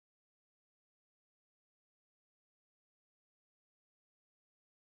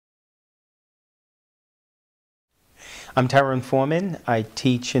I'm Tyrone Forman. I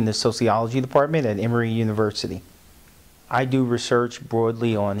teach in the Sociology department at Emory University. I do research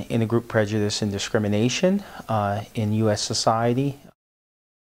broadly on intergroup prejudice and discrimination in U.S. society.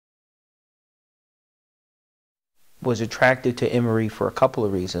 Was attracted to Emory for a couple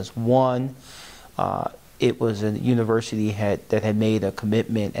of reasons. One, it was a university that had made a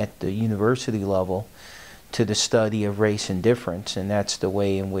commitment at the university level to the study of race and difference, and that's the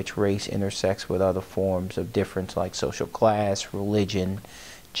way in which race intersects with other forms of difference like social class, religion,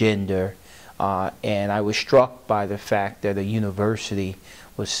 gender, and I was struck by the fact that a university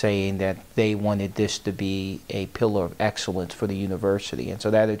was saying that they wanted this to be a pillar of excellence for the university, and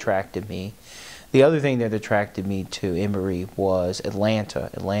so that attracted me. The other thing that attracted me to Emory was Atlanta.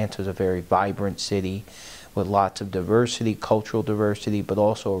 Atlanta is a very vibrant city with lots of diversity, cultural diversity, but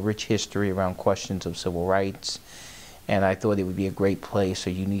also a rich history around questions of civil rights. And I thought it would be a great place,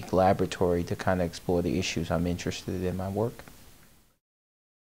 a unique laboratory to kind of explore the issues I'm interested in my work.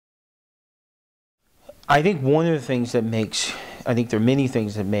 I think one of the things that I think there are many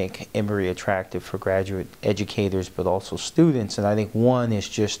things that make Emory attractive for graduate educators, but also students, and I think one is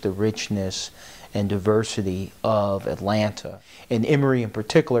just the richness and diversity of Atlanta, and Emory in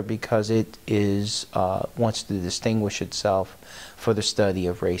particular because it wants to distinguish itself for the study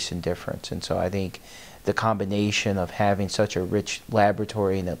of race and difference. And so I think the combination of having such a rich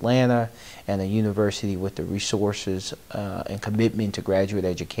laboratory in Atlanta and a university with the resources and commitment to graduate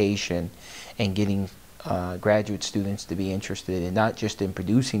education and getting graduate students to be interested in not just in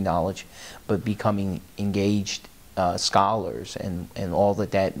producing knowledge, but becoming engaged scholars and all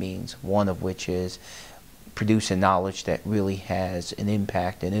that means, one of which is producing knowledge that really has an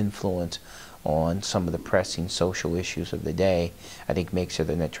impact and influence on some of the pressing social issues of the day, I think makes it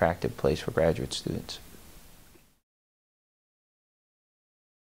an attractive place for graduate students.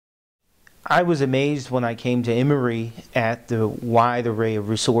 I was amazed when I came to Emory at the wide array of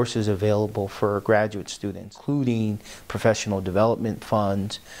resources available for graduate students, including professional development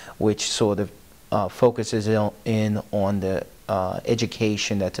funds, which sort of focuses in on the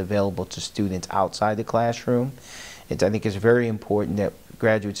education that's available to students outside the classroom. I think it's very important that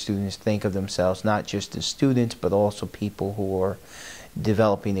graduate students think of themselves not just as students, but also people who are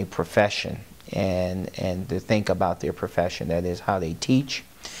developing a profession and to think about their profession. That is, how they teach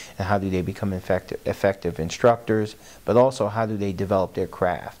and how do they become effective instructors, but also how do they develop their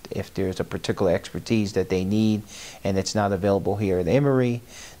craft. If there's a particular expertise that they need and it's not available here at Emory,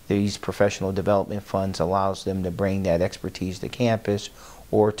 these professional development funds allows them to bring that expertise to campus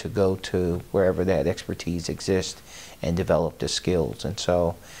or to go to wherever that expertise exists and develop the skills. And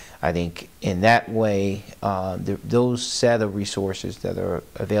so I think in that way, those set of resources that are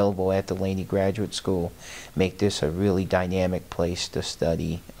available at the Laney Graduate School make this a really dynamic place to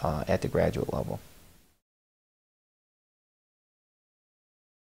study at the graduate level.